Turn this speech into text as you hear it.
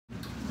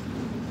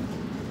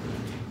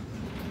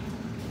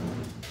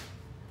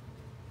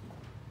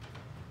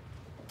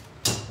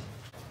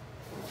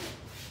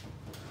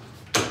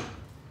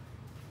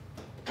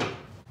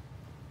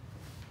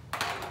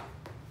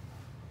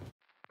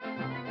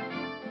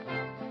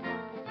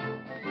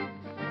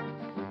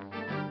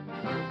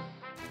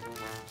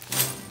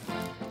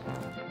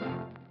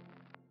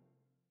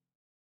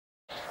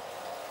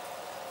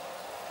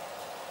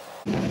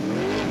Hey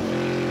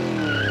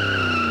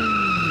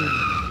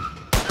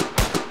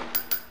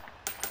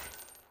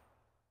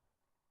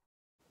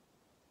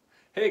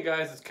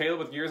guys, it's Caleb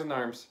with Gears and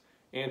Arms,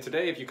 and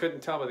today, if you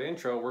couldn't tell by the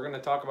intro, we're going to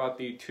talk about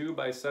the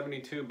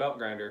 2x72 belt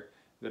grinder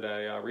that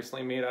I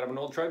recently made out of an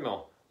old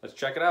treadmill. Let's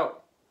check it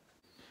out.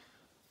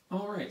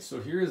 Alright,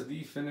 so here is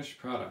the finished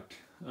product.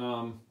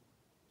 And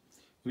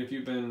if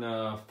you've been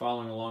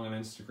following along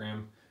on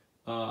Instagram,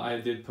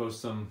 I did post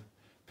some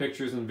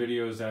pictures and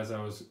videos as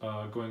I was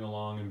going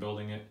along and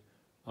building it.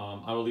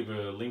 I will leave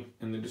a link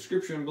in the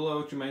description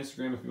below to my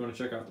Instagram if you want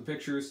to check out the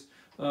pictures.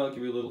 I'll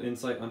give you a little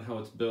insight on how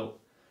it's built.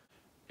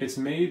 It's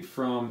made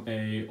from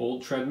an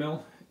old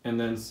treadmill and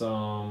then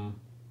some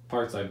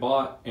parts I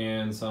bought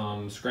and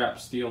some scrap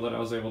steel that I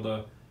was able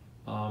to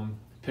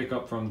pick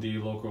up from the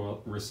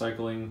local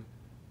recycling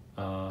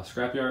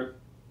scrapyard.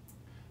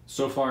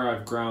 So far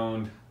I've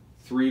ground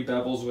 3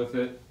 bevels with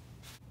it.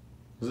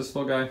 There's this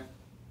little guy,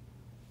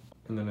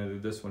 and then I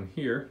did this one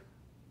here.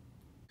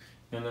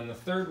 And then the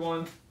third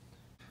one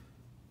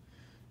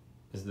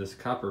is this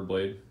copper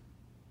blade.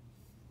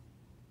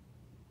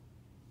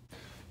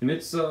 And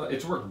it's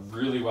worked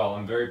really well.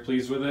 I'm very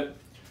pleased with it.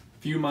 A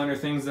few minor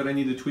things that I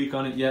need to tweak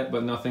on it yet,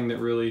 but nothing that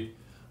really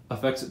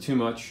affects it too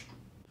much.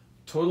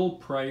 Total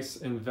price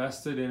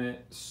invested in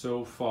it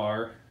so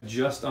far,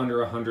 just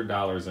under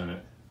 $100 in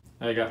it.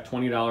 I got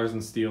 $20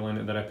 in steel in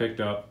it that I picked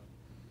up.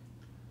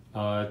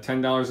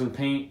 $10 in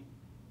paint.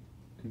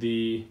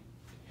 The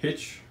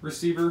hitch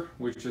receiver,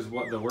 which is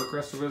what the work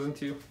rest goes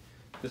into.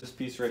 This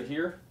piece right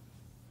here,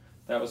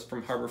 that was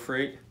from Harbor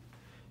Freight,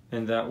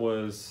 and that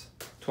was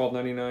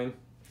 $12.99.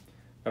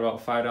 Got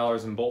about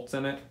 $5 in bolts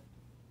in it.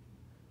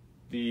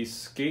 The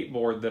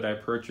skateboard that I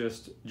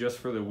purchased just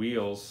for the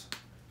wheels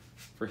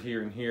for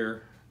here and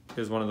here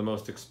is one of the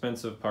most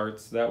expensive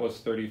parts. That was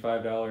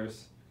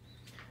 $35.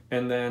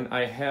 And then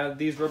I had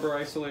these rubber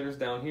isolators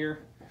down here,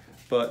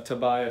 but to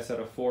buy a set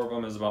of 4 of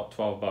them is about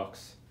 12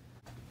 bucks.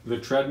 The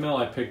treadmill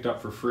I picked up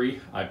for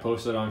free. I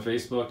posted on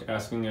Facebook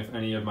asking if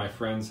any of my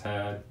friends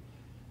had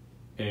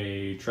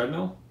a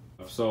treadmill.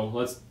 So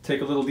let's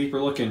take a little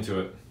deeper look into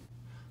it.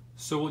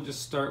 So we'll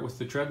just start with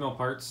the treadmill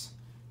parts.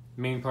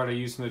 The main part I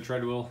use from the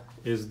treadmill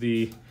is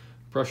the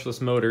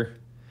brushless motor.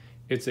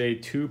 It's a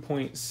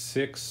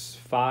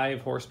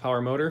 2.65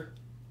 horsepower motor.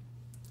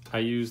 I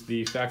use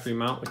the factory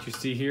mount, which you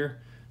see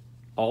here.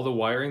 All the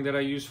wiring that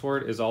I use for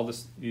it is all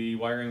the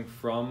wiring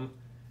from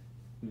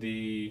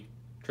the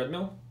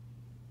treadmill.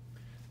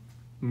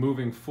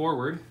 Moving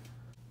forward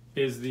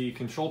is the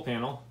control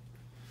panel.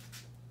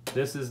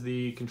 This is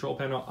the control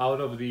panel out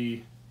of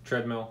the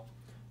treadmill.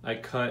 I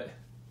cut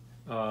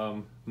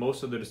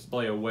most of the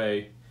display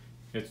away.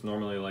 It's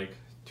normally like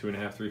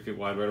 2.5, 3 feet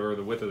wide, whatever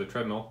the width of the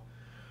treadmill.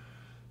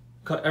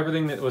 Cut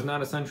everything that was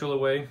not essential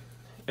away.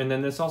 And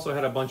then this also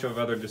had a bunch of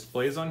other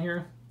displays on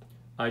here.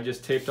 I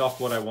just taped off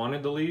what I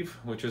wanted to leave,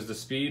 which is the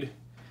speed.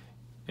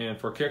 And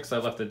for kicks, I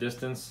left the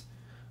distance.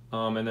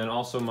 And then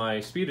also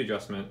my speed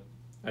adjustment.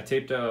 I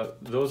taped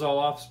those all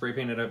off, spray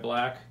painted it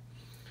black.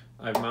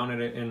 I've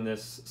mounted it in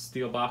this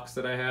steel box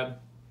that I had.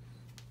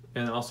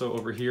 And also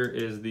over here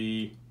is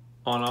the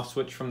on-off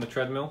switch from the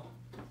treadmill.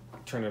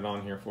 Turn it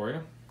on here for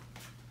you.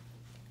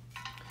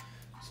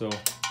 So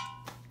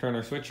turn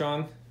our switch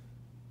on,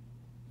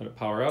 let it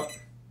power up,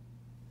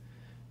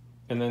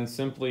 and then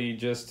simply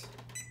just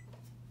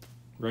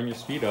run your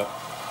speed up.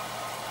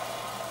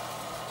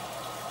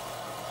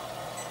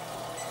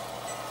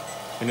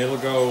 And it'll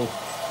go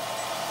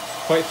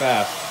quite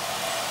fast.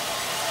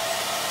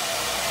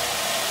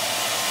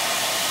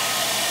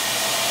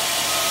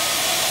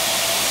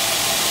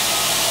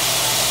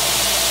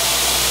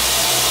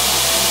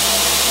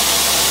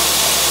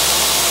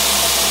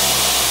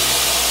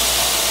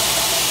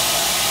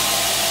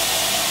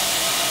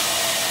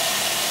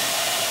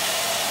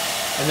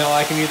 And now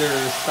I can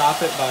either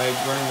stop it by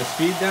running the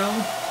speed down,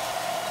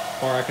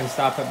 or I can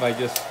stop it by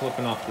just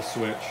flipping off the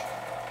switch.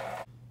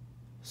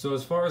 So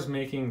as far as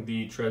making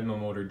the treadmill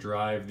motor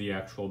drive the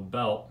actual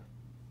belt,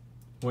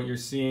 what you're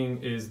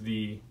seeing is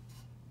the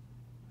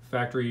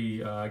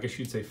factory, I guess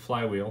you'd say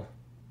flywheel.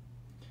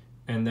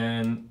 And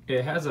then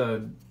it has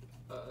a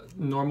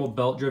normal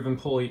belt-driven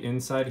pulley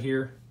inside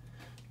here.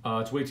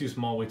 It's way too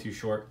small, way too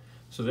short.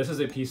 So this is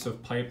a piece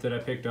of pipe that I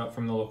picked up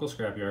from the local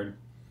scrapyard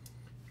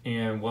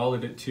and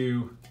welded it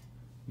to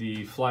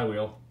the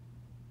flywheel.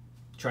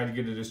 Tried to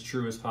get it as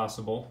true as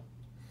possible.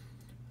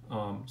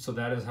 So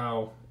that is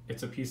how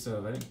it's a piece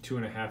of, I think,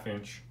 2.5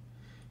 inch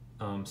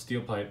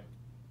steel pipe.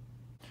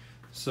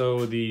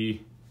 So the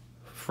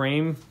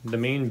frame, the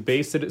main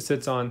base that it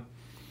sits on,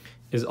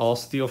 is all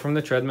steel from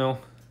the treadmill.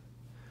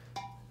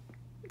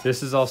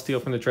 This is all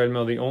steel from the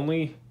treadmill. The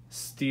only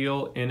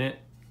steel in it,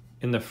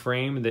 in the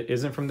frame, that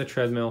isn't from the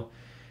treadmill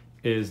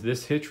is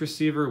this hitch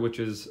receiver, which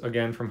is,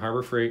 again, from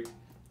Harbor Freight.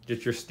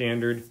 Just your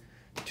standard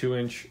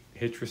 2-inch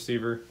hitch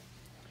receiver.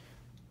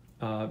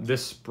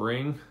 This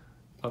spring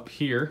up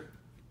here,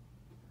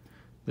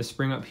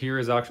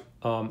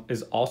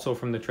 is also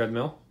from the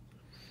treadmill.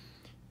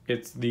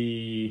 There's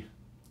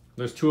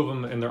 2 of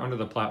them, and they're under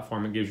the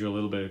platform. It gives you a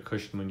little bit of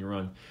cushion when you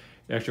run.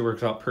 It actually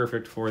works out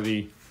perfect for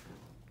the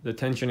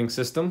tensioning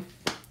system.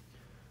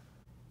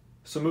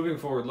 So moving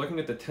forward, looking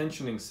at the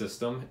tensioning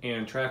system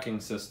and tracking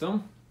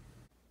system.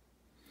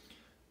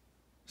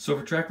 So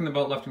for tracking the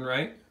belt left and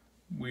right,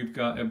 we've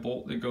got a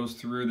bolt that goes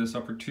through this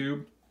upper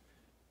tube,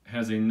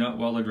 has a nut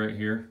welded right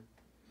here,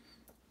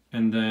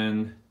 and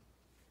then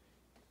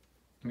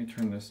let me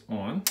turn this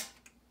on.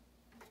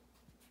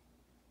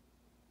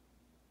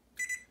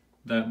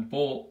 That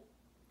bolt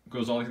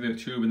goes all the way through the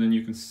tube, and then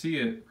you can see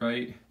it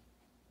right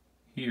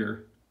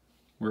here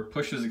where it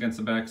pushes against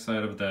the back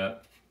side of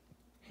that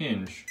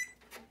hinge.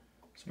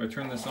 So if I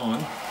turn this on,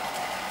 if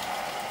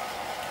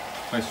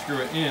I screw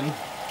it in,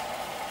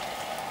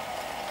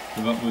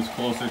 the belt moves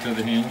closer to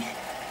the hinge.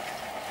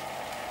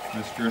 If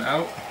I screw it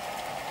out,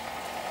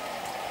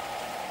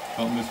 the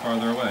belt moves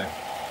farther away.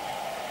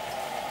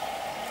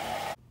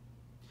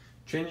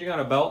 Changing out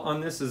a belt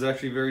on this is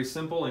actually very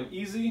simple and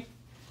easy.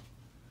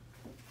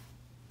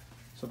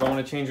 So if I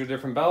want to change to a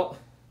different belt,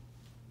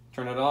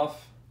 turn it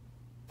off,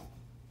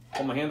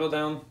 pull my handle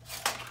down,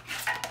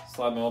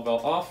 slide my old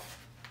belt off,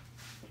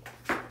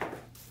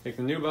 take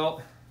the new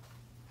belt,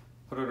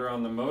 put it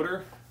around the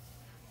motor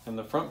and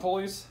the front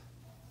pulleys,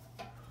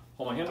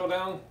 pull my handle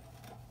down,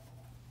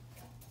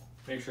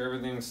 make sure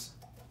everything's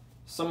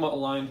somewhat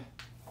aligned,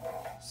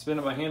 spin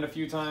it by hand a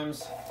few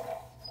times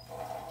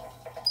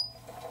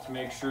to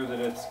make sure that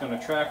it's going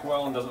to track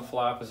well and doesn't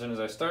flap as soon as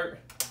I start.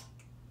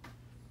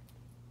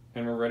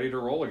 And we're ready to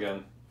roll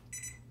again.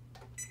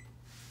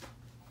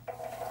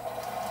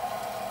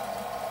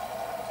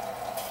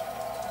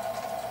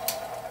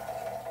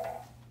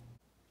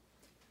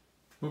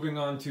 Moving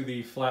on to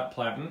the flat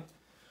platen.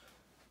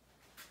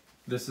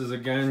 This is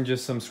again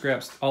just some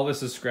scraps. All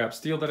this is scrap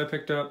steel that I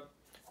picked up.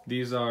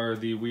 These are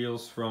the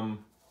wheels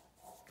from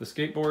the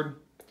skateboard.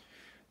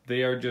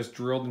 They are just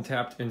drilled and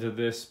tapped into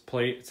this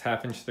plate. It's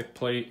 1/2 inch thick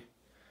plate.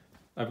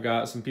 I've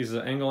got some pieces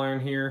of angle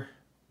iron here,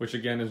 which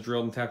again is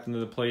drilled and tapped into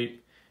the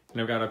plate. And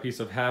I've got a piece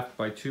of 1/2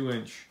 by 2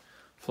 inch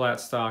flat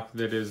stock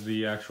that is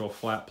the actual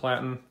flat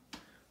platen.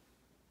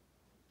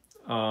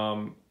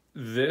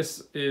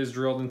 This is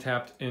drilled and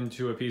tapped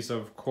into a piece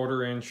of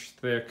 1/4 inch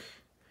thick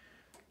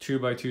 2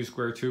 by 2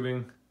 square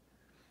tubing,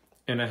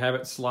 and I have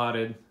it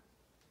slotted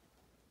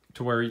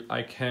to where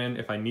I can,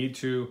 if I need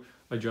to,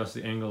 adjust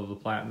the angle of the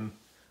platen.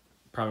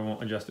 Probably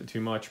won't adjust it too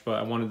much, but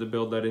I wanted to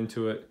build that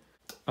into it.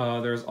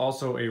 There's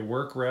also a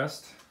work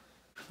rest,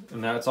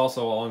 and that's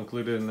also all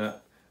included in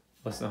that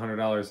less than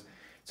 $100.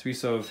 It's a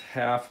piece of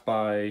 1/2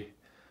 by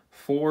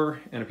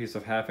 4 and a piece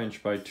of 1/2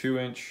 inch by 2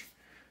 inch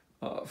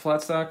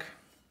flat stock.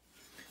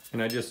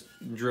 And I just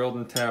drilled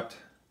and tapped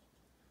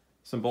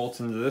some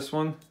bolts into this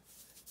one.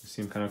 You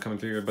see them kind of coming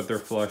through here, but they're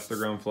flush, they're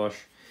ground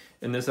flush.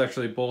 And this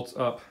actually bolts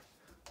up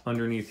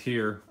underneath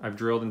here. I've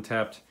drilled and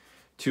tapped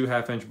 2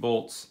 1/2 inch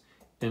bolts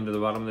into the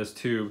bottom of this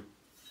tube.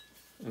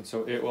 And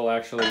so it will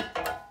actually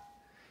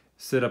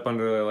sit up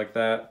under there like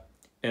that.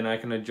 And I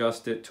can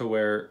adjust it to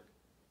where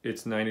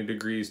it's 90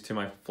 degrees to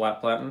my flat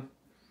platen.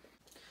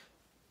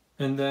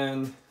 And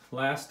then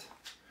last,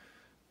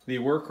 the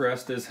work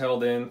rest is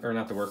held in, or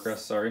not the work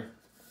rest, sorry.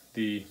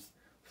 The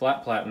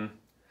flat platen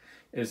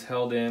is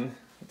held in.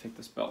 I'll take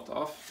this belt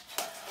off.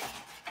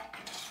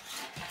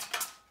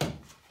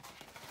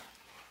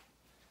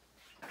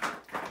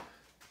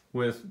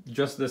 With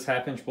just this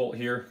 1/2 inch bolt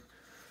here.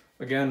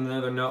 Again,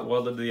 another nut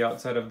welded to the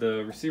outside of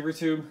the receiver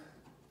tube.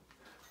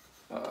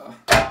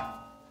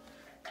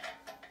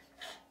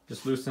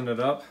 Just loosen it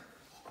up,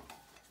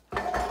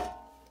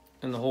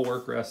 and the whole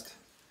work rest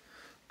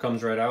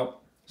comes right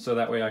out. So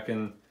that way I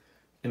can,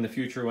 in the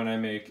future when I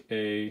make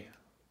a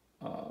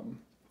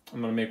I'm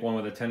going to make one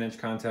with a 10-inch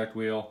contact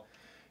wheel,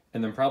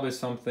 and then probably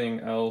something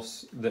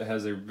else that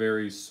has a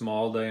very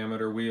small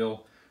diameter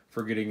wheel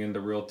for getting into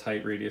real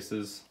tight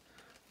radiuses.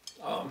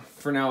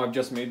 For now, I've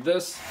just made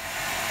this.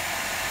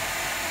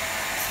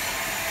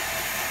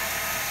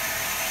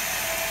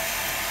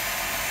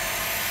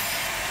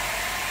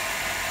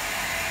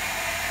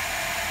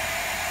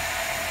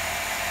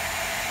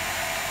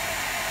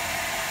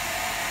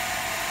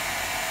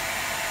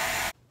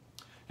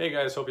 Hey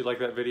guys, hope you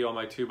liked that video on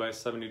my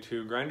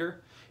 2x72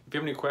 grinder. If you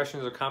have any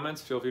questions or comments,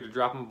 feel free to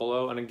drop them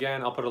below. And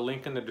again, I'll put a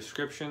link in the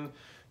description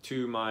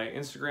to my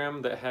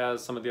Instagram that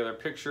has some of the other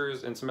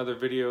pictures and some other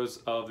videos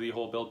of the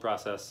whole build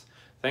process.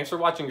 Thanks for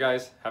watching,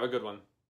 guys. Have a good one.